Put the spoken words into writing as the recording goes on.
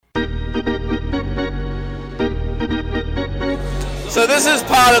So this is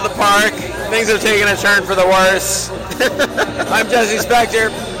Pod at the Park. Things have taken a turn for the worse. I'm Jesse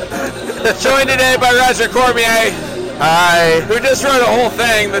Spector, joined today by Roger Cormier. Hi. Who just wrote a whole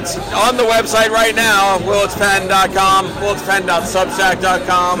thing that's on the website right now, willitspen.com,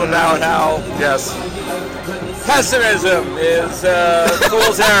 willitspen.substack.com, about how Yes. pessimism is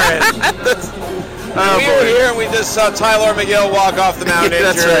fool's errand. We were here and we just saw Tyler McGill walk off the mound injured.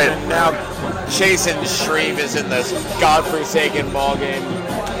 That's right. And now Chasen Shreve is in this godforsaken ball game.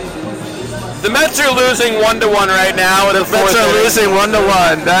 The Mets are losing 1-1 right now. The Mets are losing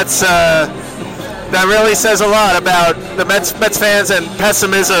 1-1. That really says a lot about the Mets fans and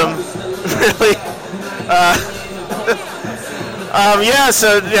pessimism. Really.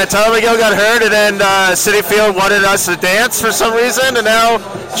 Tyler McGill got hurt, and then Citi Field wanted us to dance for some reason, and now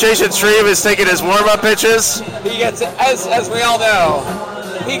Chasen Shreve is taking his warm-up pitches. He gets, as we all know,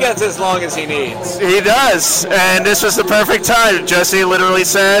 he gets as long as he needs. He does, and this was the perfect time. Jesse literally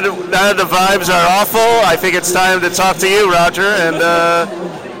said, now the vibes are awful. I think it's time to talk to you, Roger, and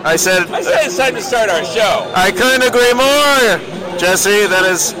I said it's time to start our show. I couldn't agree more, Jesse. That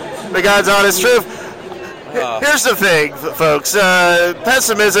is the God's honest truth. Here's the thing, folks.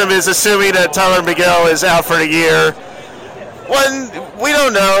 Pessimism is assuming that Tyler McGill is out for the year. When we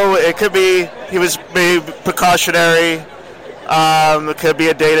don't know, it could be he was maybe precautionary. It could be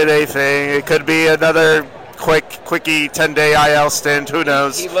a day-to-day thing. It could be another quickie 10-day IL stint. Who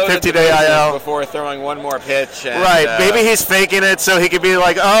knows? 50-day IL before throwing one more pitch. And, right. Maybe he's faking it so he could be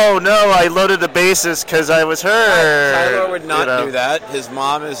like, "Oh no, I loaded the bases because I was hurt." Tyler would not do that. His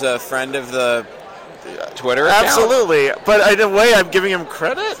mom is a friend of the Twitter account. Absolutely, but in a way, I'm giving him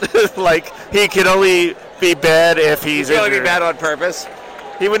credit. Like he can only be bad if he's injured. He can only injured. be bad on purpose.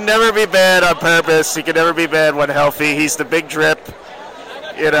 He would never be bad on purpose. He could never be bad when healthy. He's the big drip.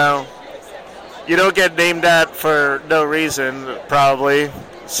 You know, you don't get named that for no reason, probably.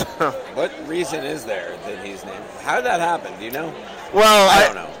 So. What reason is there that he's named? How did that happen? Do you know? Well, I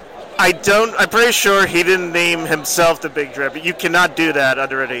don't know. I'm pretty sure he didn't name himself the Big Drip. You cannot do that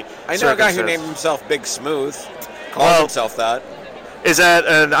under any I know a guy who named himself Big Smooth. Called himself that. Is that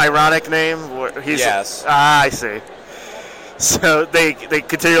an ironic name? Yes. I see. So they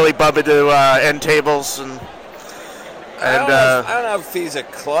continually bump into end tables and I don't know if he's a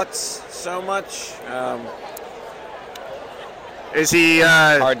klutz so much. Is he?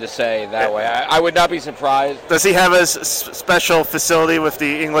 Hard to say that way. I would not be surprised. Does he have a special facility with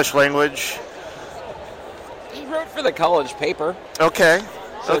the English language? He wrote for the college paper. Okay.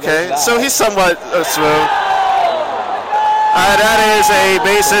 So he's somewhat smooth. That is a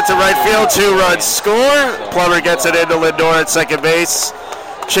base hit to right field, 2-run score. Plummer gets it into Lindor at second base.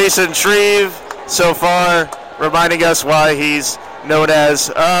 Chasen Shreve, so far, reminding us why he's known as,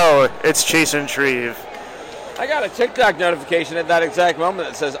 it's Chasen Shreve. I got a TikTok notification at that exact moment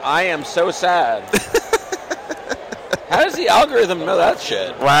that says, "I am so sad." How does the algorithm know that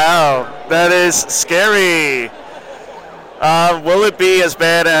shit? Wow, that is scary. Will it be as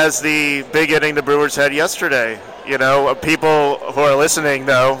bad as the big inning the Brewers had yesterday? You know, people who are listening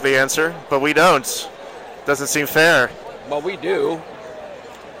know the answer, but we don't. Doesn't seem fair. Well, we do.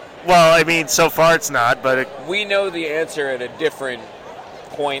 Well, I mean, so far it's not, but... We know the answer at a different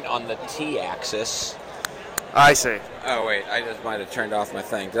point on the T-axis. I see. Oh, wait, I just might have turned off my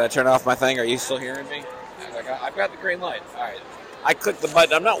thing. Did I turn off my thing? Are you still hearing me? I've got the green light. All right. I clicked the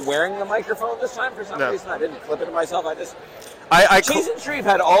button. I'm not wearing the microphone this time for some reason. I didn't clip it to myself. Chasen Shreve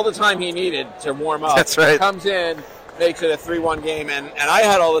had all the time he needed to warm up. That's right. Comes in, makes it a 3-1 game, and I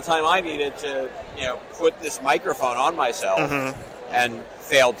had all the time I needed to, put this microphone on myself, and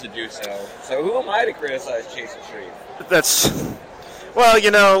failed to do so. So who am I to criticize Chasen Shreve? Well,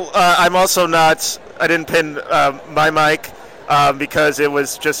 I'm also not. I didn't pin my mic because it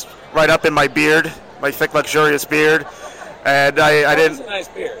was just right up in my beard, my thick, luxurious beard. And I didn't. That's a nice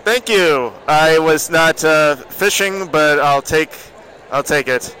beard. Thank you. I was not fishing, but I'll take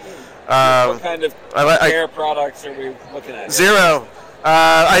it. What kind of hair products are we looking at? Zero.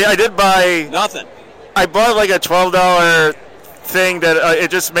 I did buy nothing. I bought like a $12 thing that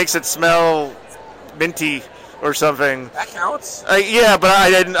it just makes it smell minty or something. That counts. Yeah, but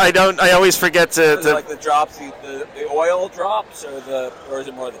I don't. I always forget to. Like the drops, the oil drops, or is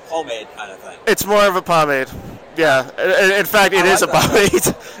it more the pomade kind of thing? It's more of a pomade. Yeah, in fact, it is a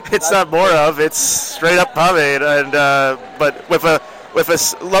pomade. It's not more of. It's straight up pomade, and but with a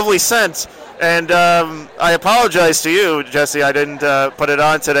lovely scent. And I apologize to you, Jesse. I didn't put it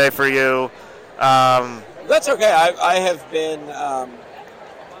on today for you. That's okay. I have been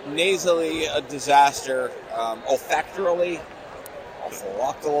nasally a disaster, olfactorily,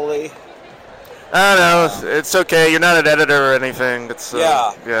 I don't know. It's okay. You're not an editor or anything. It's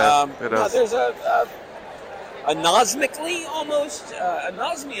yeah. No, there's a anosmically almost.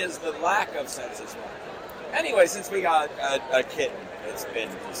 Anosmia is the lack of sense as well. Anyway, since we got a kitten, it's been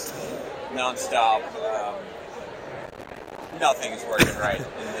just nonstop. Nothing's working right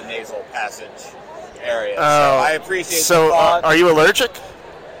in the nasal passage area. So I appreciate the thought. Are you allergic?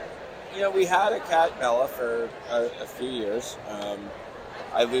 We had a cat, Bella, for a few years.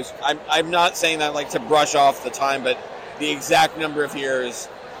 I'm not saying that like to brush off the time, but the exact number of years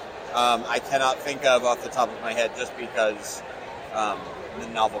I cannot think of off the top of my head, just because the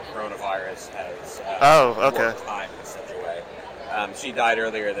novel coronavirus has worked time in such a way. She died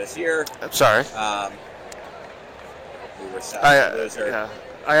earlier this year. I'm sorry. We were sad to lose her. Yeah.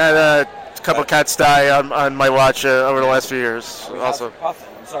 I had a couple cats die on my watch over the last few years. Also, I'm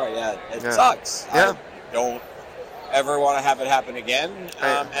sorry. Yeah, it sucks. Yeah. I don't ever want to have it happen again,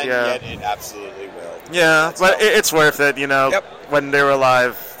 yet it absolutely will. Yeah, but it's worth it. Yep. When they're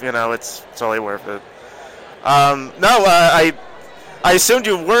alive, it's totally worth it. I assumed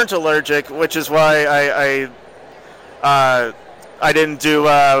you weren't allergic, which is why I didn't do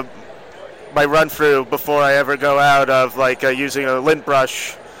my run through before I ever go out of using a lint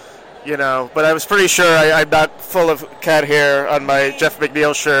brush, But I was pretty sure I'm not full of cat hair on my Jeff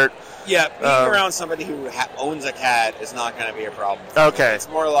McNeil shirt. Yeah, being around somebody who owns a cat is not going to be a problem. Okay. It's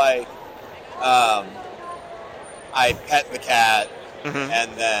more like I pet the cat,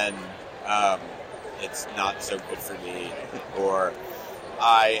 and then it's not so good for me, or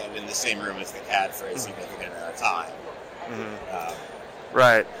I am in the same room as the cat for a significant amount of time.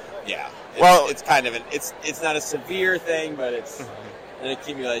 Right. Yeah. It's kind of it's not a severe thing, but it's an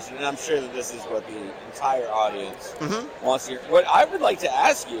accumulation, and I'm sure that this is what the entire audience wants to hear. What I would like to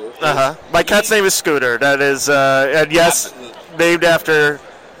ask you is... My cat's name is Scooter. That is, and yes, absolutely. Named after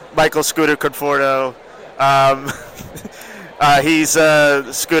Michael Scooter Conforto.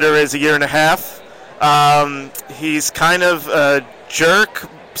 Scooter is a year and a half. He's kind of a jerk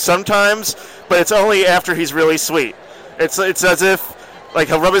sometimes, but it's only after he's really sweet. It's as if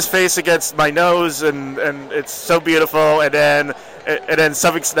he'll rub his face against my nose, and it's so beautiful, and then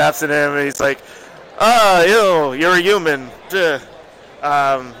something snaps in him, and he's like, ew, you're a human. But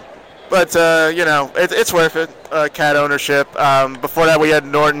it's worth it, cat ownership. Before that, we had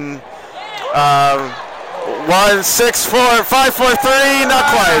Norton. 1, 6, 4, 5, 4, 3, not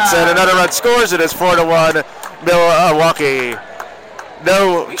quite. And another run scores. It is 4-1, Milwaukee.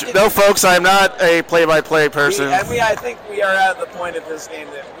 No, folks, I'm not a play-by-play person. I think we are at the point of this game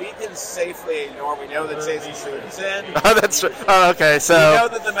that we can safely ignore. We know that Jason Schroeder's in. Oh, that's right. Oh, okay. So we know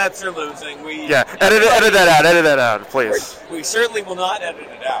that the Mets are losing. Edit that out, please. We certainly will not edit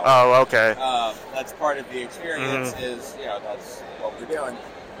it out. Oh, okay. That's part of the experience. Is that's what we're doing.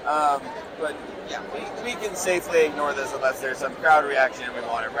 But yeah, we can safely ignore this unless there's some crowd reaction and we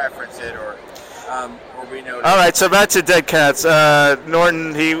want to reference it or we know. All right, so back to dead cats.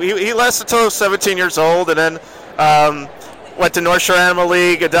 Norton, he lasted until 17 years old, and then went to North Shore Animal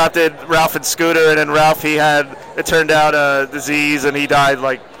League, adopted Ralph and Scooter, and then Ralph, it turned out a disease, and he died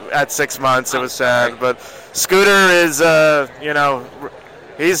at 6 months. It was sad, but Scooter is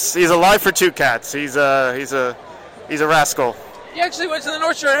he's alive for 2 cats. He's a rascal. He actually went to the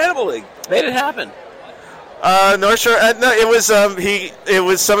North Shore Animal League. Made it happen. North Shore. No, it was it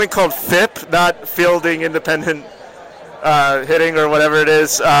was something called FIP, not Fielding Independent Hitting or whatever it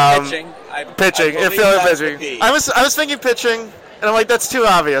is. Pitching. Pitching. Pitching. I was thinking pitching, and I'm like, that's too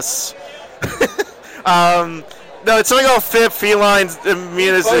obvious. No, it's something called FIP, feline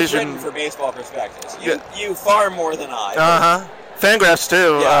immunization. For baseball perspectives, you far more than I. Fangraphs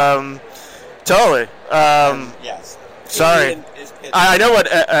too. Yeah. Totally. Yes. Sorry. I know what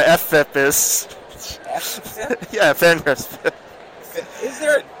FFIP is. FFIP? Yeah, Fangraphs. Is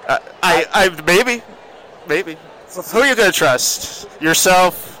there? Maybe. Who are you gonna trust?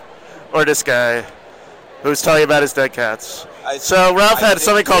 Yourself or this guy who's telling you about his dead cats? So Ralph had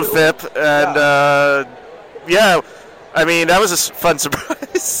something called FIP, and I mean that was a fun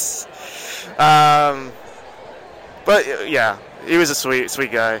surprise. But yeah, he was a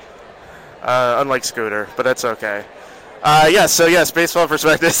sweet guy. Unlike Scooter, but that's okay. Yes, baseball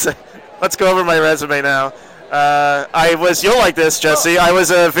perspectives. Let's go over my resume now. You'll like this, Jesse. I was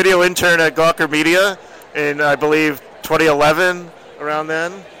a video intern at Gawker Media in, I believe, 2011, around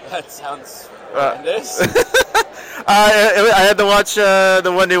then. That sounds horrendous. I had to watch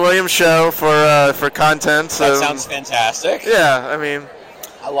the Wendy Williams show for content. That sounds fantastic. Yeah, I mean,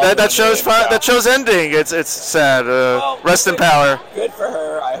 I love that show's fun. That show's ending. It's sad. Rest in power. Good for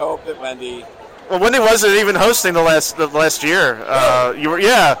her. I hope that Wendy. Well, Wendy wasn't even hosting the last year. Really? You were,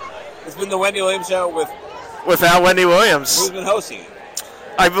 yeah. It's been the Wendy Williams Show without Wendy Williams. Who's been hosting it?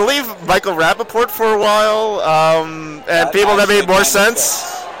 I believe Michael Rappaport for a while, and people that made more sense.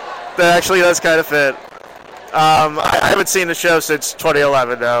 That actually does kind of fit. I haven't seen the show since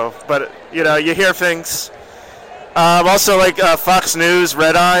 2011, though. But, you hear things. Also, like Fox News,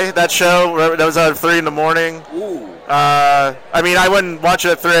 Red Eye, that show, that was on 3 in the morning. Ooh. I wouldn't watch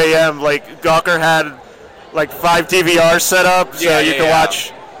it at 3 a.m. Like, Gawker had, 5 DVRs set up, so you could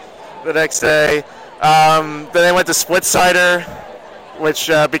watch the next day. Then they went to Splitsider,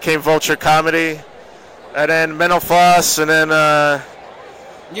 which became Vulture Comedy. And then Mental Floss, and then...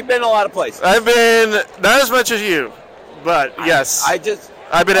 You've been a lot of places. I've been, not as much as you, but yes. I've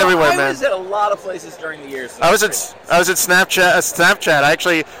been everywhere, man. I was at a lot of places during the years. I was at Snapchat. I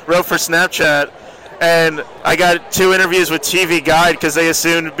actually wrote for Snapchat, and I got 2 interviews with TV Guide because they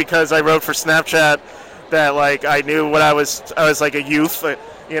assumed because I wrote for Snapchat that I knew what I was like a youth, but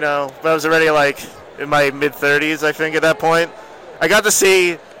I was already in my mid-30s, I think, at that point. I got to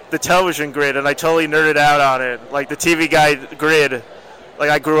see the television grid, and I totally nerded out on it, the TV Guide grid.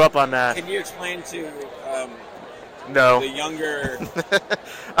 I grew up on that. Can you explain to no. the younger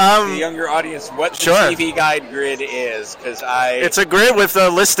the younger audience what the TV Guide grid is? It's a grid with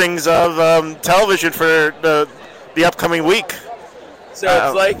listings of television for the upcoming week. So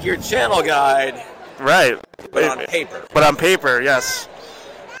it's like your channel guide, right? But on paper. But on paper, yes.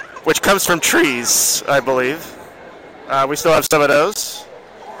 Which comes from trees, I believe. We still have some of those.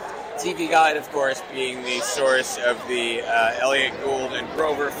 TV Guide, of course, being the source of the Elliot Gould and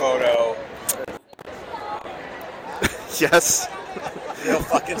Grover photo. Yes. Real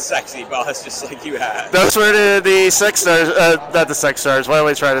fucking sexy, boss, just like you had. Those were the sex stars, not the sex stars, what am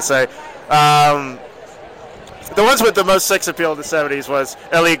I trying to say? The ones with the most sex appeal in the 70s was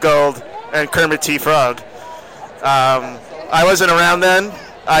Elliot Gould and Kermit T. Frog. I wasn't around then.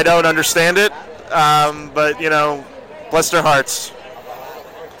 I don't understand it. But, bless their hearts.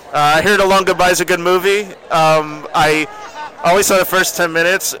 I heard A Long Goodbye is a good movie. I only saw the first 10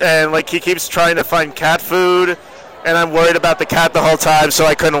 minutes, and he keeps trying to find cat food, and I'm worried about the cat the whole time, so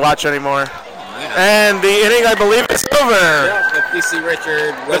I couldn't watch anymore. And the inning, I believe, is over. Yeah, the P.C.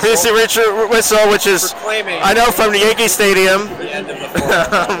 Richard whistle. The P.C. Richard whistle, which is, I know, from the Yankee Stadium. The end of the fourth.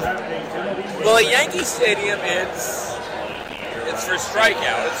 Well, a Yankee Stadium, it's for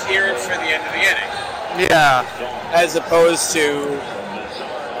strikeout. It's for the end of the inning. Yeah. As opposed to...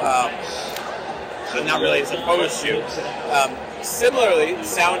 not really as opposed to. Similarly,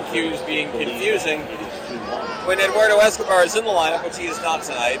 sound cues being confusing. When Eduardo Escobar is in the lineup, which he is not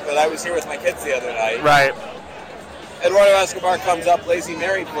tonight, but I was here with my kids the other night. Right. Eduardo Escobar comes up, Lazy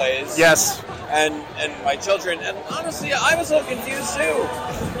Mary plays. Yes. And my children, and honestly, I was a little confused too.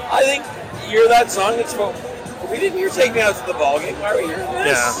 I think you're that song that's we didn't hear Take Me Out to the Ballgame. Why are we hearing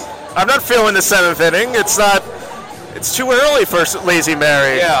this? Yeah. I'm not feeling the 7th inning. It's too early for Lazy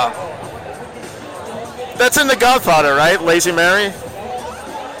Mary. Yeah. That's in The Godfather, right? Lazy Mary?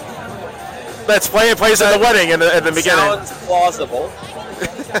 That's plays at the wedding in the beginning. Sounds plausible.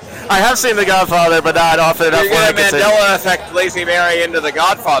 I have seen The Godfather, but not often enough. You're going to Mandela effect Lazy Mary into The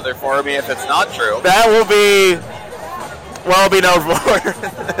Godfather for me if it's not true. That will be known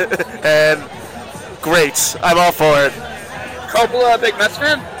for. And great. I'm all for it. Coppola a big Mets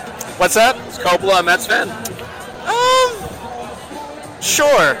fan? What's that? Is Coppola a Mets fan?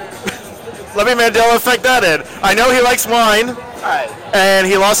 Sure. Let me Mandela effect that in. I know he likes wine. All right. And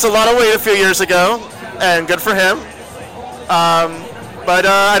he lost a lot of weight a few years ago, and good for him. But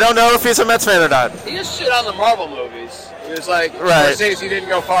I don't know if he's a Mets fan or not. He just shit on the Marvel movies. He was like, right. Scorsese didn't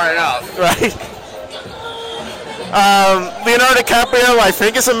go far enough. Right. Leonardo DiCaprio, I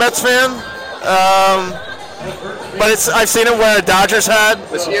think, is a Mets fan. But I've seen him wear a Dodgers hat.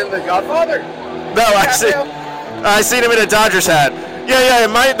 Was he in The Godfather? No, I've seen him in a Dodgers hat. Yeah.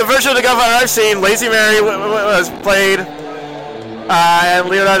 The version of The Godfather I've seen, Lazy Mary was played, and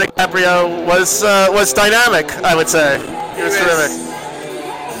Leonardo DiCaprio was dynamic, I would say. He was terrific.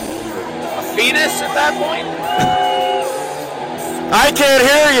 A fetus at that point? I can't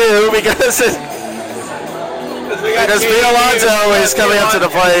hear you because Pete Alonso is coming up to the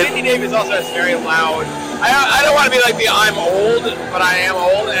plate. Andy Davis also has very loud. I don't want to be like I'm old, but I am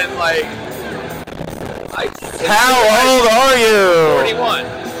old, and how old are you? 41.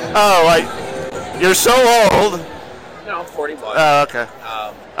 Oh, you're so old. No, 41. Oh, okay.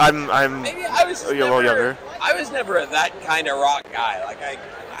 I'm maybe I was a little younger. I was never that kind of rock guy.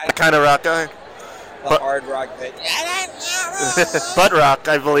 The kind of rock guy? The hard rock that... Butt rock,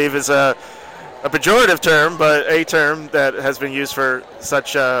 I believe, is a pejorative term, but a term that has been used for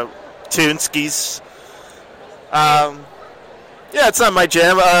such tuneskis. Yeah, it's not my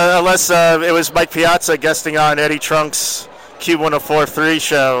jam, unless it was Mike Piazza guesting on Eddie Trunk's Q1043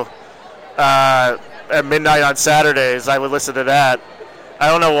 show at midnight on Saturdays. I would listen to that. I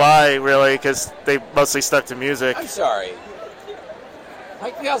don't know why, really, because they mostly stuck to music. I'm sorry.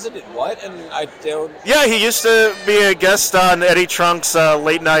 Mike Piazza did what? And I don't... Yeah, he used to be a guest on Eddie Trunk's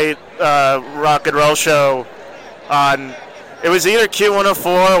late night rock and roll show on... It was either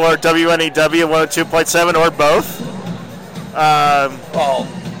Q104 or WNEW 102.7 or both.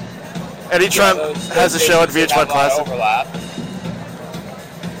 Eddie Trump has a show at VH1 Classic. Overlap.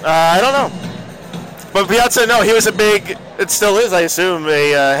 I don't know. But Piazza, no, he was a big, it still is, I assume,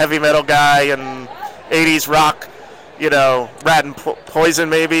 a heavy metal guy and 80s rock, Rat and Poison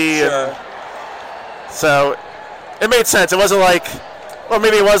maybe. Sure. And so it made sense. It wasn't like, well,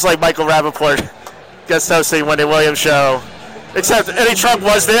 maybe it was like Michael Rappaport guest hosting Wendy Williams' show. Except Eddie Trunk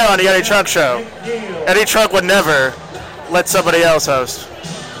was there on the Eddie Trunk show. Eddie Trunk would never let somebody else host.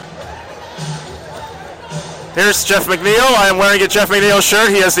 Here's Jeff McNeil. I am wearing a Jeff McNeil shirt.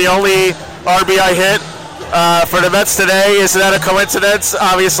 He has the only RBI hit for the Mets today. Is that a coincidence?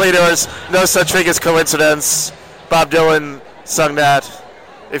 Obviously, there was no such thing as coincidence. Bob Dylan sung that,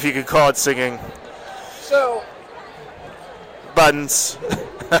 if you could call it singing. So. Buttons.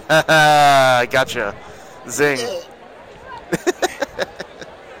 Gotcha. Zing.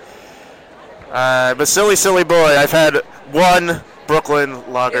 But silly boy, I've had one Brooklyn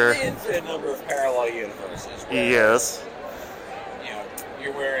lager. In the infinite number of parallel universes. Yes.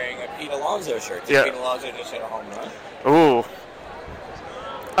 You're wearing a Pete Alonso shirt. Yeah. Pete Alonso just hit a home run. Ooh.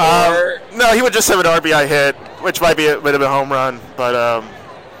 No, he would just have an RBI hit, which might be a bit of a home run. But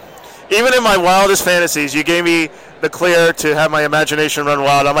even in my wildest fantasies, you gave me the clear to have my imagination run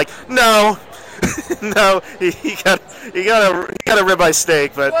wild. I'm like, no. No, he got a ribeye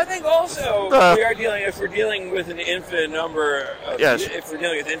steak, but well, I think also if we're dealing with an infinite number of, yes. If we're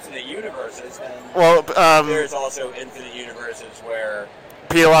dealing with infinite universes, then there's also infinite universes where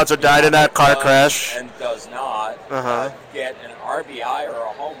Pete Alonso died in that car crash and does not get an RBI or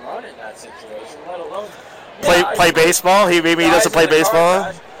a home run in that situation, let alone play baseball. He doesn't play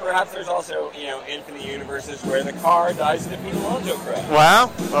baseball. Perhaps there's also infinite universes where the car dies in a Pete Alonso crash.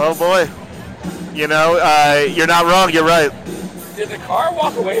 Wow! Oh boy. You're not wrong. You're right. Did the car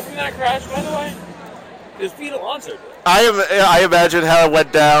walk away from that crash, by the way? Because Pete Alonso did. I imagine how it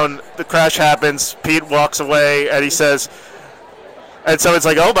went down. The crash happens. Pete walks away, and he says, and someone's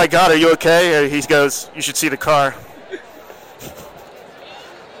like, "Oh my God, are you okay?" And he goes, "You should see the car."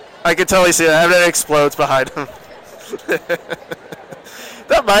 I can totally see that. And then it explodes behind him.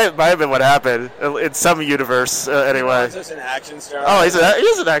 That might have been what happened in some universe, anyway. He's just an action star. Oh, he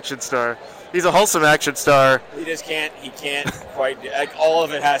is an action star. He's a wholesome action star. He can't quite, all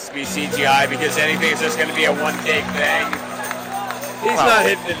of it has to be CGI because anything is just going to be a one-take thing. He's not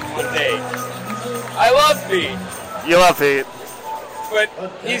hitting it in one take. I love Pete. You love Pete. But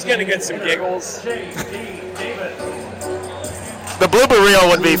he's going to get some giggles. The blooper reel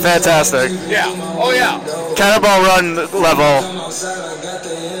would be fantastic. Yeah. Oh, yeah. Cannonball Run level.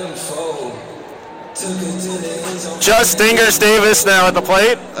 Just Dingers Davis now at the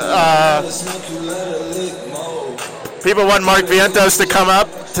plate. People want Mark Vientos to come up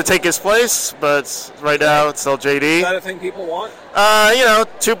to take his place, but right now it's still JD. Is that a thing people want?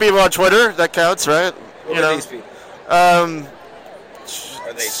 2 people on Twitter, that counts, right? What are these people? Are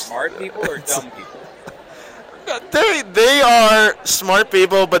they smart people or dumb people? They are smart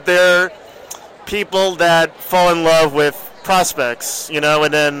people, but they're people that fall in love with prospects, and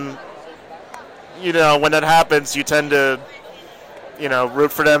then when that happens, you tend to,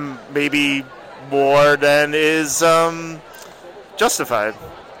 root for them maybe more than is justified.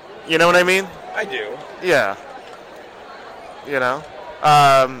 You know what I mean? I do. Yeah. We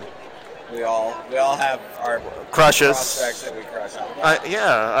all have our crushes. Prospects that we crush on. I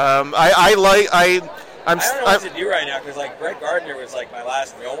don't know what to do right now because Brett Gardner was my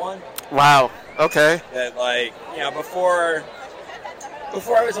last real one. Wow. Okay. That before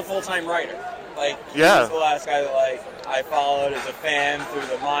I was a full-time writer. He was the last guy that I followed as a fan through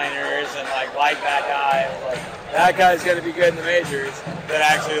the minors and liked that guy. That guy's gonna be good in the majors. That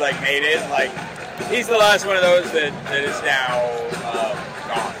actually made it. He's the last one of those that is now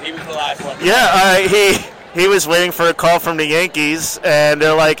gone. He was the last one. Yeah, he was waiting for a call from the Yankees, and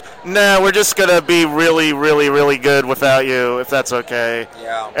they're like, "Nah, we're just gonna be really, really, really good without you, if that's okay."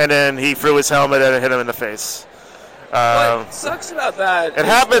 Yeah. And then he threw his helmet and it hit him in the face. What sucks about that? It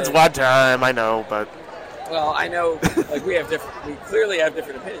happens one time, I know, but. Well, I know, we clearly have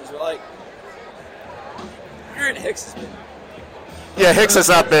different opinions, but Aaron Hicks has been. Yeah, Hicks has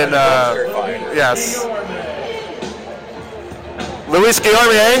not been. Yes. Luis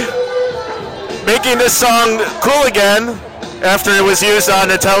Cormier making this song cool again after it was used on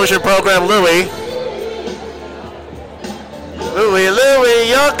the television program Louie. Louie, Louie,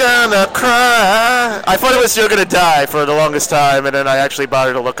 you're gonna cry. I thought it was You're Gonna Die for the longest time, and then I actually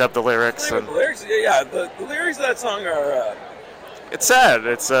bothered to look up the lyrics. The lyrics, the lyrics of that song are... it's sad.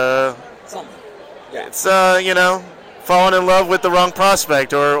 It's, something. Yeah. It's, falling in love with the wrong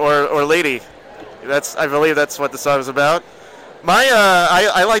prospect or lady. I believe that's what the song is about.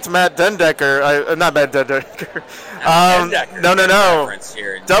 I liked Matt Dendecker. Not Matt Dendecker. No.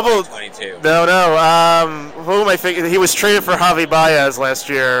 Double. No. Who am I thinking? He was traded for Javi Baez last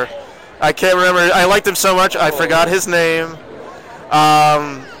year. I can't remember. I liked him so much. I forgot his name.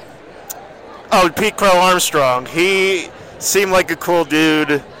 Pete Crow Armstrong. He seemed like a cool dude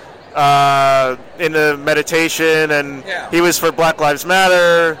in the meditation, and he was for Black Lives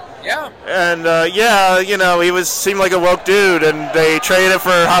Matter. Yeah. And he seemed like a woke dude, and they traded him for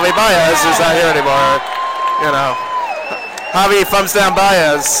Javi Baez, who's not here anymore. Javi thumbs down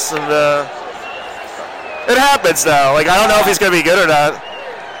Baez, and it happens though. Like, I don't know if he's gonna be good or not.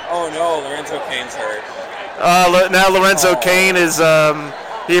 Oh no, Lorenzo Cain's hurt. Now Lorenzo Cain is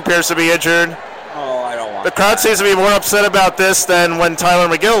he appears to be injured. Oh, I don't want. The crowd seems to be more upset about this than when Tyler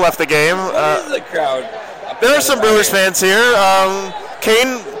McGill left the game. What is the crowd? There are some Brewers fans here.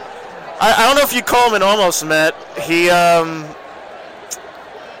 Cain. I don't know if you call him an almost Met. He, I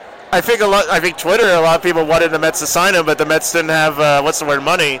think Twitter. A lot of people wanted the Mets to sign him, but the Mets didn't have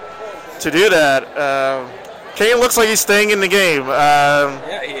money to do that. Cain looks like he's staying in the game.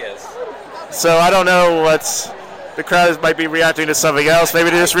 Yeah, he is. So I don't know the crowd might be reacting to something else.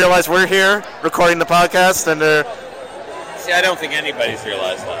 Maybe they just realized we're here recording the podcast, and they're. See, I don't think anybody's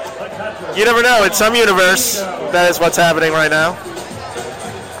realized that. You never know. In some universe, that is what's happening right now.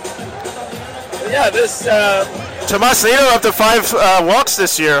 Yeah, this... Tomasino up to 5 walks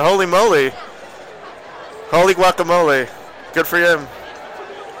this year. Holy moly. Holy guacamole. Good for him.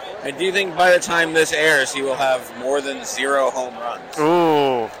 I do think by the time this airs, he will have more than 0 home runs.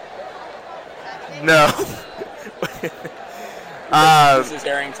 Ooh. No. This is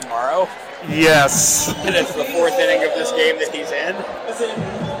airing tomorrow? Yes. And it's the 4th inning of this game that he's in?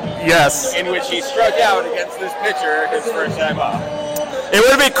 Yes. In which he struck out against this pitcher his first time up. It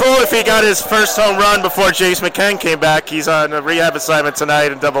would be cool if he got his first home run before Jace McCann came back. He's on a rehab assignment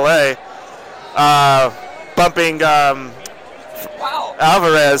tonight in Double-A, bumping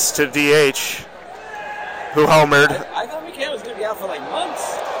Alvarez to DH, who homered. I thought McCann was going to be out for like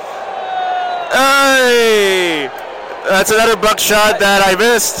months. Hey! That's another buckshot that I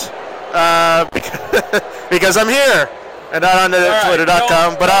missed because I'm here. And not on the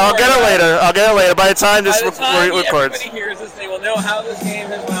Twitter.com, but I'll get it later. By the time this records. Everybody hears this, they will know how this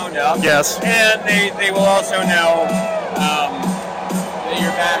game has wound up. Yes. And they will also know that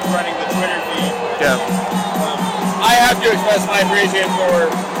you're back running the Twitter feed. Yeah. I have to express my appreciation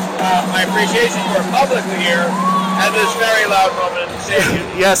for publicly here at this very loud moment in the stadium.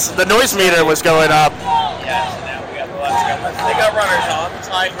 Yes, the noise meter was going up. Yes, now we got the Let's Go. They got runners on. The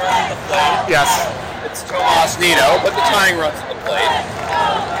tying run at the plate. Yes. It's Tomas Nito, but the tying runs at the plate.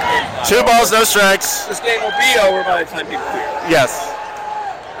 2 balls, no strikes. This game will be over by the time people hear it. Yes.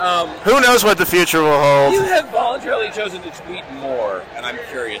 Who knows what the future will hold? You have voluntarily chosen to tweet more, and I'm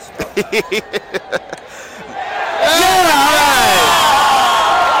curious about that. Yeah, all right.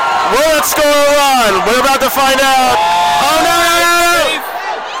 Will it score a run? We're about to find out. Oh, no.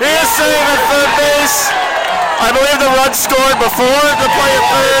 He is safe at third base. I believe the run scored before the play at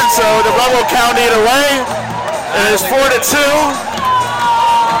third, so the run will count either way. It is 4-2.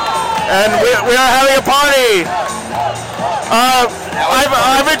 And we are having a party.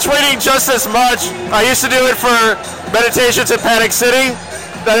 I've been tweeting just as much. I used to do it for Meditations in Panic City.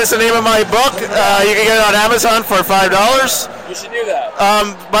 That is the name of my book. You can get it on Amazon for $5. You should do that.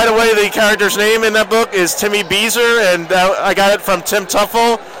 By the way, the character's name in that book is Timmy Beezer, and I got it from Tim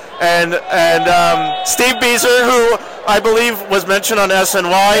Tuffle and Steve Beezer, who I believe was mentioned on SNY,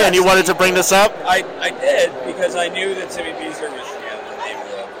 yes. And you wanted to bring this up? I did, because I knew that Timmy Beezer was the name of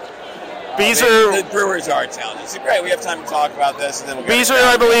the... Beezer... The Brewers are talented. It's great, we have time to talk about this, and then we'll Beezer,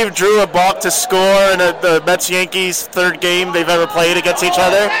 I believe, drew a balk to score in the Mets-Yankees third game they've ever played against each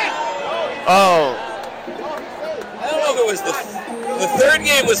other. Oh. I don't know if it was the third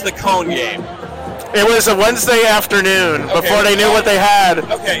game was the Cone game. It was a Wednesday afternoon before they knew what they had.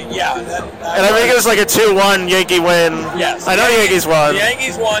 Okay, yeah. And I think it was like a 2-1 Yankee win. Yes. I know the Yankees won. The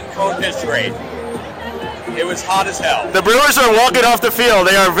Yankees won. Cone pitched great. It was hot as hell. The Brewers are walking off the field.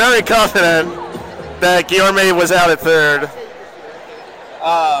 They are very confident that Guillorme was out at third.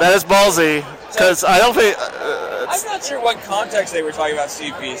 That is ballsy, because I don't think... I'm not sure what context they were talking about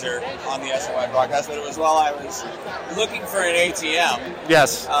Steve Beezer on the SOI broadcast, but it was while I was looking for an ATM.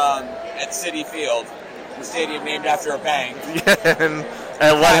 Yes. At Citi Field, the stadium named after a bank. And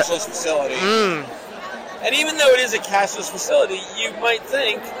what? Cashless facility. And even though it is a cashless facility, you might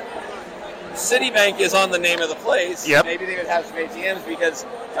think Citibank is on the name of the place. Yep. Maybe they would have some ATMs because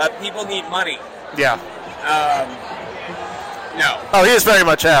people need money. Yeah. No. Oh, he is very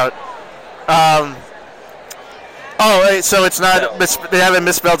much out. So it's not, they haven't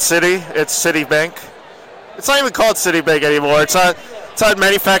misspelled Citi, it's Citibank. It's not even called Citibank anymore. It's not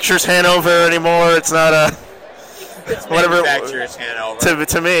Manufacturers Hanover anymore. It's not it's whatever. Manufacturers Hanover.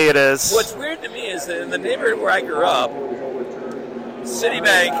 To me, it is. What's weird to me is that in the neighborhood where I grew up,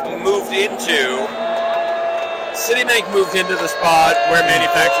 Citibank moved into the spot where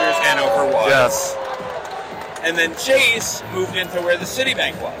Manufacturers Hanover was. Yes. And then Chase moved into where the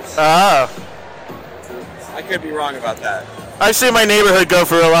Citibank was. Ah. I could be wrong about that. I've seen my neighborhood go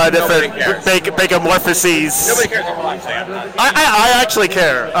for a lot of different metamorphoses. Nobody cares what I'm saying. I actually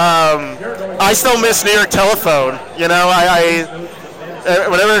care. I still miss New York Telephone. You know,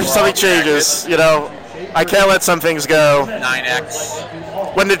 whenever something changes, you know, I can't let some things go.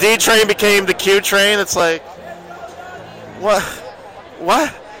 9X. When the D train became the Q train, it's like, what?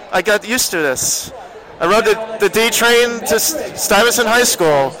 I got used to this. I rode the D train to Stuyvesant High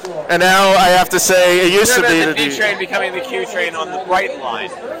School, and now I have to say it used to be the D train becoming the Q train on the Brighton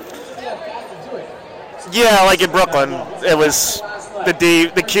line. Yeah, like in Brooklyn, it was the D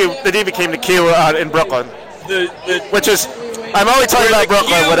became the Q in Brooklyn. Which is, I'm only talking about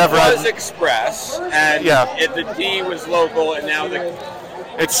Brooklyn, whatever. The Q was Express, and the D was local, and now the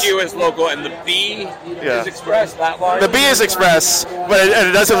Q is local, and the B is Express, that line? The B is Express, but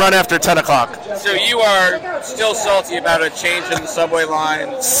it doesn't run after 10 o'clock. So you are still salty about a change in the subway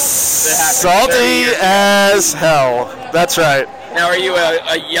line? Salty as hell. That's right. Now, are you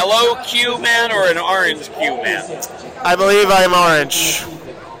a yellow Q man or an orange Q man? I believe I am orange.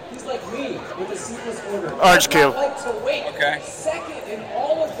 Orange Q. Okay.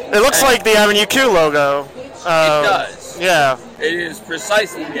 It looks like the Avenue Q logo. It does. Yeah. It is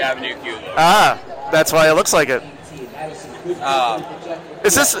precisely the Avenue Q logo. Ah, that's why it looks like it.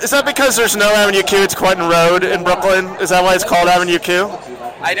 Is that because there's no Avenue Q? It's Quentin Road in Brooklyn. Is that why it's called Avenue Q?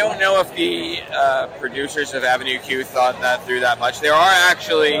 I don't know if the producers of Avenue Q thought that through that much. There are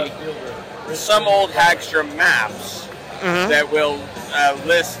actually some old Hagstrom maps that will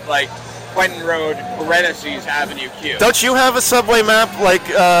list like Quentin Road parentheses Avenue Q. Don't you have a subway map? Like,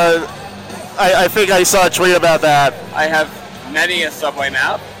 I think I saw a tweet about that. I have many a subway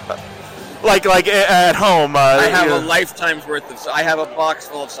map. Like at home. I have a lifetime's worth of. I have a box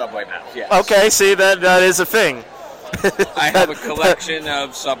full of subway maps. Yes. Okay, see that is a thing. I have a collection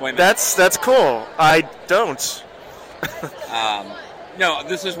of subway maps. That's cool. I don't. No,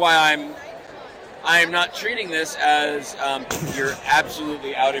 this is why I'm not treating this as you're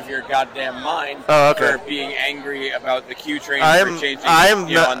absolutely out of your goddamn mind for being angry about the Q train for changing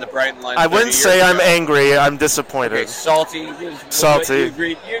on the Brighton line. I wouldn't say I'm angry. I'm disappointed. Okay, salty. Salty.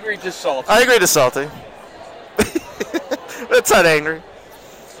 You agreed to salty. I agree to salty. That's not angry.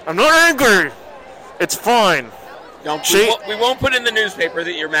 I'm not angry. It's fine. We won't put in the newspaper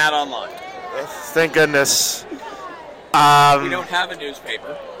that you're mad online. Thank goodness. We don't have a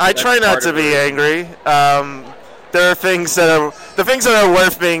newspaper. I try not to be angry. There are things that are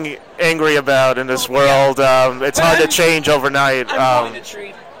worth being angry about in this world. It's hard to change overnight. I'm going to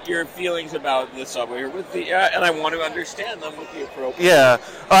treat your feelings about the subway with the, and I want to understand them with the appropriate. Yeah,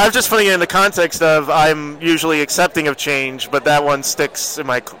 I'm just putting it in the context of I'm usually accepting of change, but that one sticks in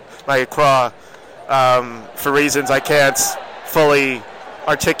my craw for reasons I can't fully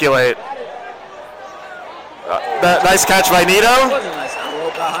articulate. Nice catch by Nito. That was a nice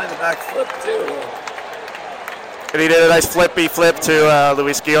little behind the back flip too. And he did a nice flippy flip to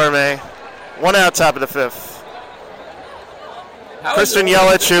Luis Guillorme. 1 out, top of the 5th. Christian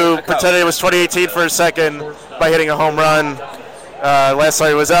Yelich, who pretended it was 2018 for a second by hitting a home run. Last time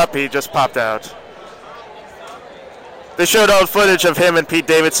he was up, he just popped out. They showed old footage of him and Pete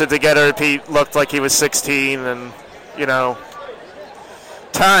Davidson together. Pete looked like he was 16, and, you know,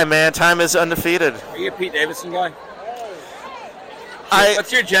 time, man. Time is undefeated. Are you a Pete Davidson guy?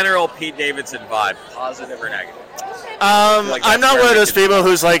 What's your general Pete Davidson vibe? Positive or negative? I'm not one of those people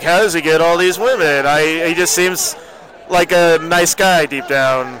who's like, how does he get all these women? He just seems like a nice guy deep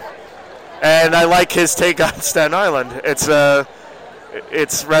down, and I like his take on Staten Island. It's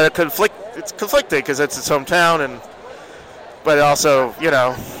rather conflicting because it's his hometown, but also, you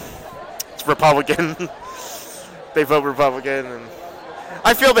know, it's Republican. They vote Republican, and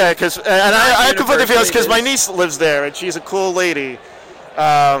I feel bad because, and I completely feel this because my niece lives there and she's a cool lady.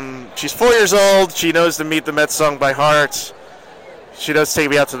 She's 4 years old. She knows the Meet the Mets song by heart. She does Take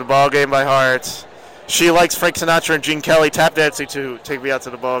Me Out to the Ball Game by heart. She likes Frank Sinatra and Gene Kelly tap dancing to Take Me Out to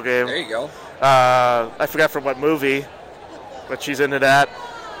the Ball Game. There you go. I forgot from what movie, but she's into that.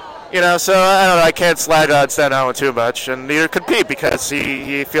 So I don't know. I can't slag on Staten Island too much, and neither could Pete because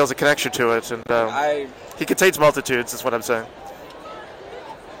he feels a connection to it, and he contains multitudes. Is what I'm saying.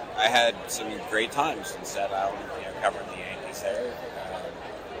 I had some great times in Staten Island, covering the Yankees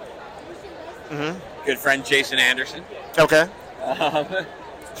there. Good friend Jason Anderson. Okay.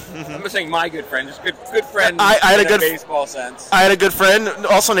 I'm not saying my good friend, just good friend I had in a good baseball sense. I had a good friend,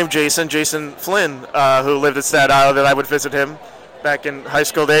 also named Jason Flynn, who lived in Staten Island, and I would visit him back in high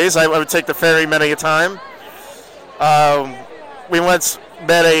school days. I would take the ferry many a time. We once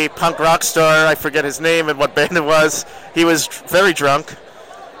met a punk rock star. I forget his name and what band it was. He was very drunk.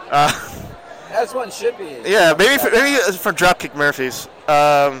 As one should be. Yeah, maybe from Dropkick Murphys.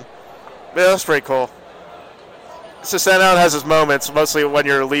 Yeah, that's pretty cool. So Staten Island has its moments, mostly when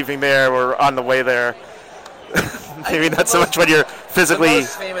you're leaving there or on the way there. Maybe not so much when you're physically... The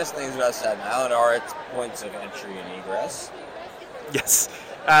most famous things about Staten Island are its points of entry and egress. Yes.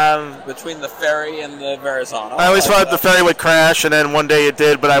 Between the ferry and the Verrazano. I always thought the ferry would crash, and then one day it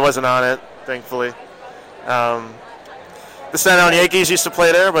did, but I wasn't on it, thankfully. The Staten Island Yankees used to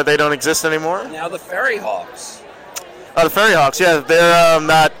play there, but they don't exist anymore. Now the Ferry Hawks. Oh, the Ferry Hawks, yeah. They're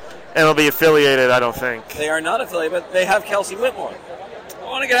not MLB affiliated, I don't think. They are not affiliated, but they have Kelsey Whitmore. I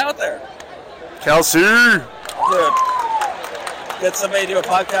want to get out there. Kelsey! Dude, get somebody to do a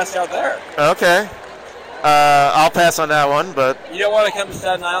podcast out there. Okay. I'll pass on that one, but... You don't want to come to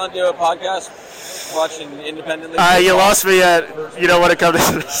Staten Island and do a podcast watching independently? You lost me at you don't want to come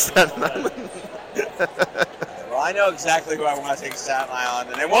to Staten Island. Well, I know exactly who I want to take to Staten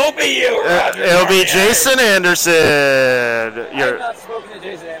Island, and it won't be you, Roger. It'll be Jason Anderson. I've not spoken to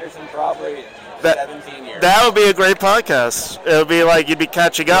Jason Anderson probably 17 years. That would be a great podcast. It would be like you'd be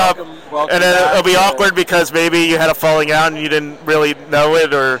catching up, welcome and then it'll be awkward because maybe you had a falling out and you didn't really know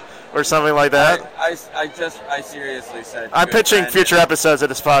it or something like that. I seriously said. I'm pitching future episodes of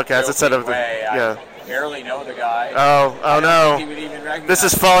this podcast instead of I barely know the guy. Oh no! He would even recognize this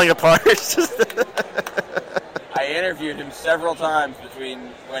is falling apart. I interviewed him several times between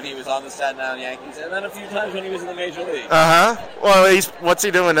when he was on the Staten Island Yankees and then a few times when he was in the major league. Well, what's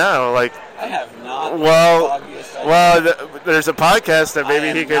he doing now? Like, I have not. There's a podcast that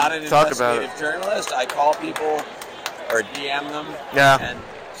maybe he could talk about it. I'm not an investigative journalist. I call people or DM them. Yeah. And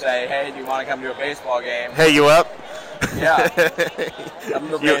say, hey, do you want to come to a baseball game? Hey, you up? Yeah. Come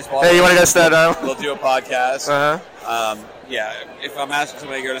to a baseball game. Hey, you want to go to Staten Island? We'll do a podcast. Yeah, if I'm asking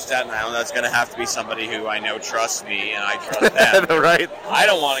somebody to go to Staten Island, that's going to have to be somebody who I know trusts me and I trust them. Right. I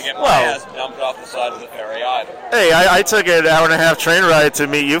don't want to get my ass dumped off the side of the ferry either. Hey, I took an hour-and-a-half train ride to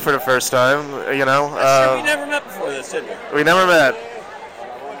meet you for the first time, we never met before this, did we? We never met.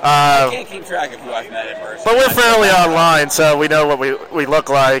 I can't keep track of who I've met in person. But we're fairly online, so we know what we look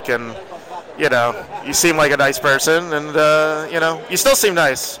like, and, you seem like a nice person, and, you still seem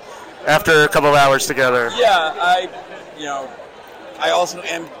nice after a couple of hours together. Yeah, I also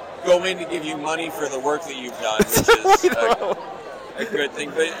am going to give you money for the work that you've done, which is a good thing.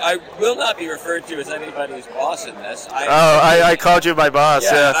 But I will not be referred to as anybody's boss in this. I called you my boss.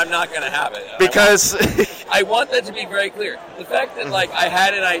 Yeah, and I'm not going to have it because I want that to be very clear. The fact that I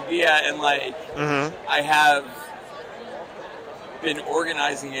had an idea and I have been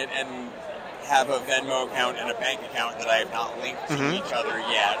organizing it and have a Venmo account and a bank account that I have not linked to each other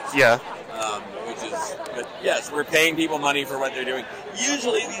yet. Yeah. But yes, we're paying people money for what they're doing.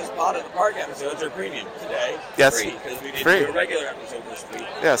 Usually these Pot at the Park episodes are premium. Today, free, because we didn't do a regular episode this week.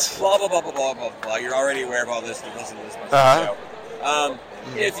 Yes. Blah, blah, blah, blah, blah, blah, blah. You're already aware of all this. You listen to this show.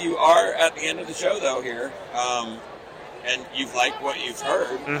 If you are at the end of the show, though, here, and you've liked what you've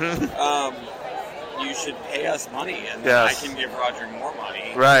heard, you should pay us money, and I can give Roger more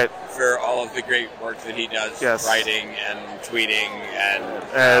money for all of the great work that he does, writing and tweeting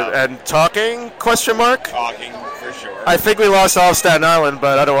and talking, question mark? Talking, for sure. I think we lost all of Staten Island,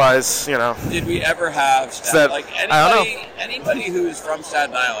 but otherwise, Did we ever have Staten Island? Anybody who's from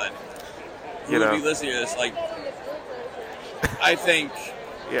Staten Island who would be listening to this, I think...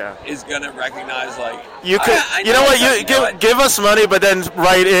 is going to recognize you could give us money, but then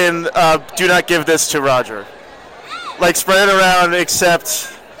write in do not give this to Roger, spread it around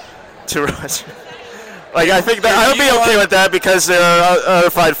except to Roger. Like, I think that I would be okay with that because there are other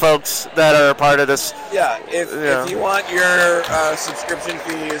fine folks that are a part of this. Yeah, if you want your subscription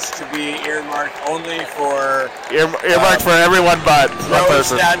fees to be earmarked only for earmarked for everyone but one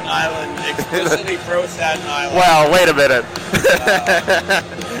person. Staten Island, explicitly pro Staten Island. Wow, wait a minute.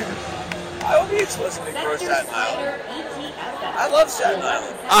 I will be explicitly pro Staten Island. I love Staten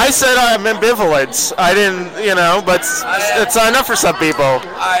Island. I said I'm ambivalent. I didn't, but it's not enough for some people.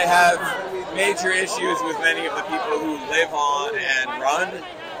 I have major issues with many of the people who live on and run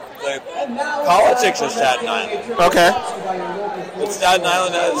the politics of Staten Island. Okay. But Staten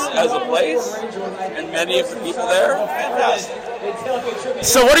Island as a place, and many of the people there, fantastic.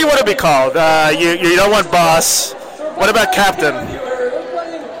 So what do you want to be called? You don't want boss. What about captain?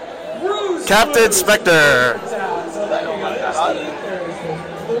 Captain Spectre.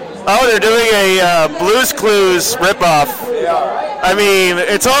 Oh, they're doing a Blue's Clues ripoff. I mean,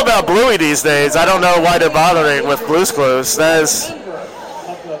 it's all about Bluey these days. I don't know why they're bothering with Blue's Clues. That is...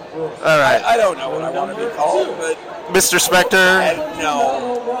 All right. I don't know what I want to be called, but... Mr. Spectre?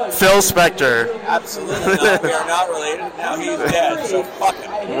 No. Phil Spectre. Absolutely not. We are not related. Now he's dead, so fuck him.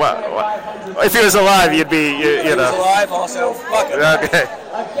 If he was alive, you'd be, If he was alive, also, fuck him. Okay.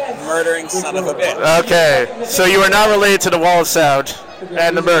 Murdering son of a bitch. Okay. So you are not related to the Wall of Sound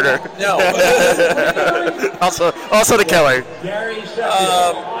and the murder. No. also the killing.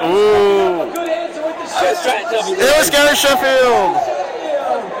 Ooh. I was trying to tell you. It was Gary Sheffield.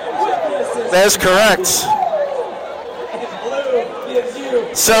 That is correct.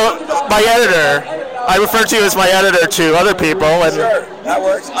 So, my editor, I refer to you as my editor to other people. And sure, that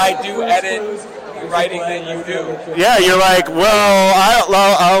works. I do edit writing that you do. Yeah, you're like,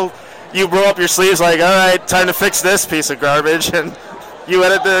 well, you roll up your sleeves like, all right, time to fix this piece of garbage, and you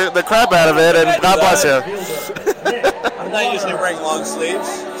edit the crap out of it, and God bless you. I'm not usually wearing long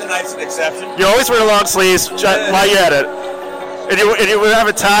sleeves. Tonight's an exception. You always wear long sleeves while you edit. And you would have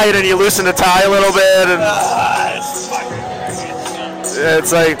a tie, and you loosen the tie a little bit, and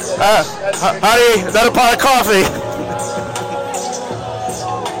it's like, honey, another pot of coffee.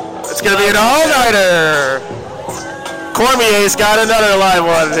 It's gonna be an all-nighter. Cormier's got another live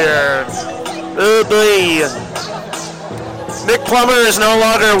one here. Oh boy. Nick Plummer is no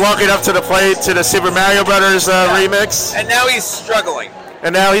longer walking up to the plate to the Super Mario Brothers remix. And now he's struggling.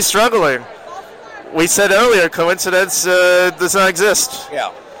 We said earlier, coincidence does not exist.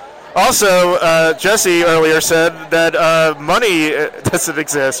 Yeah. Also, Jesse earlier said that money doesn't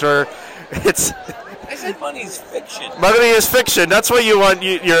exist, or it's... I said money's fiction. Money is fiction. That's what you want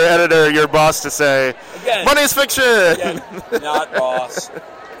your editor, your boss to say. Again, money is fiction. Again, not boss.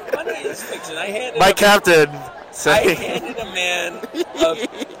 Money is fiction. I handed a man a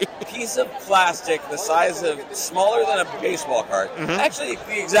piece of plastic the size of, smaller than a baseball card. Mm-hmm. Actually,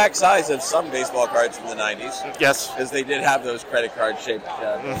 the exact size of some baseball cards from the 90s. Yes. Because they did have those credit card-shaped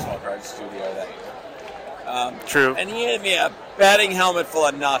baseball cards studio that year. True. And he handed me a batting helmet full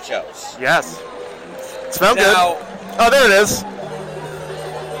of nachos. Yes. It smelled good. Oh, there it is.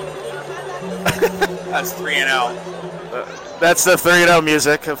 That's 3-0. That's the 3-0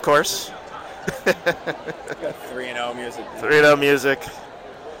 music, of course. 3-0 music. 3-0 music.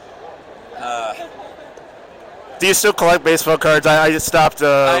 Do you still collect baseball cards? I just stopped in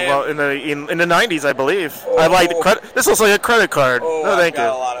the 90s, I believe. I like the credit. This looks like a credit card. No, thank you.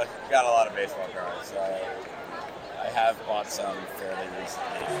 Got a lot of baseball cards. I have bought some fairly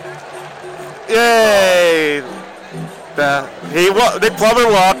recently. Yay! Nick Plummer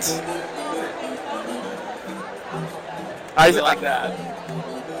walked. I like that.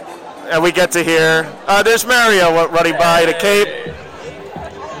 And we get to hear, there's Mario running by the cape.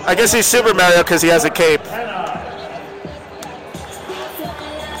 I guess he's Super Mario because he has a cape.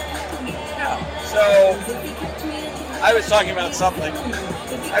 So, I was talking about something.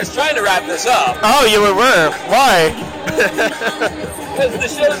 I was trying to wrap this up. Oh, you were? Why? Because the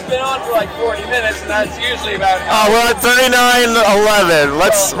show's been on for like 40 minutes, and that's usually about... we're at 39:11.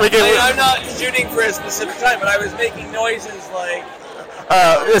 I'm not shooting for a specific time, but I was making noises like...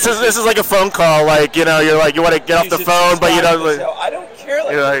 This is like a phone call, like, you're like, you want to get off the phone, but you don't... I don't care,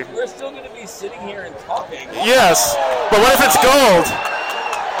 we're still going to be sitting here and talking. Yes, but what if it's gold?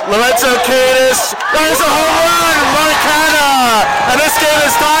 Lorenzo Canis, there's a home run, Marcana, and this game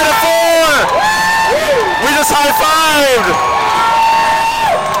is tied at 4. We just high-fived.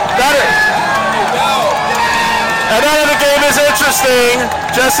 And now the game is interesting.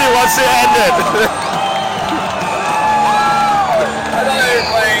 Jesse wants to end it. I thought they were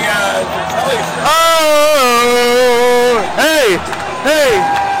playing Oh! Hey!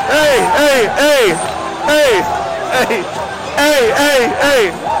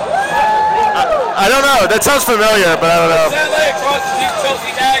 I don't know. That sounds familiar, but I don't know. That lay across the deep Chelsea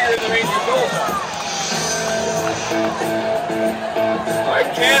Dagger in the Ranger goal.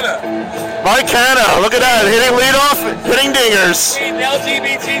 Mike Hanna, look at that. Hitting leadoff, hitting dingers.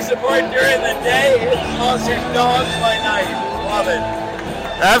 LGBT support during the day, hitting monster dogs by night. Love it.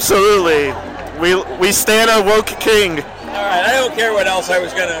 Absolutely. We stand a woke king. All right, I don't care what else I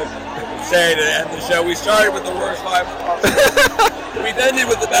was going to say to end the show. We started with the worst vibe possible. We ended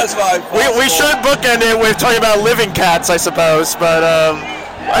with the best vibe possible. We should bookend it with talking about living cats, I suppose, but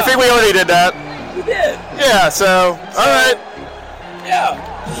I think we already did that. We did. Yeah, so all right. Yeah.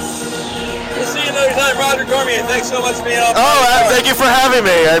 We'll see you another time. Roger Cormier, thanks so much for being on. Thank you for having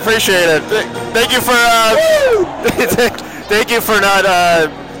me. I appreciate it. Thank you for thank you for not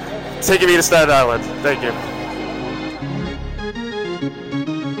taking me to Staten Island. Thank you.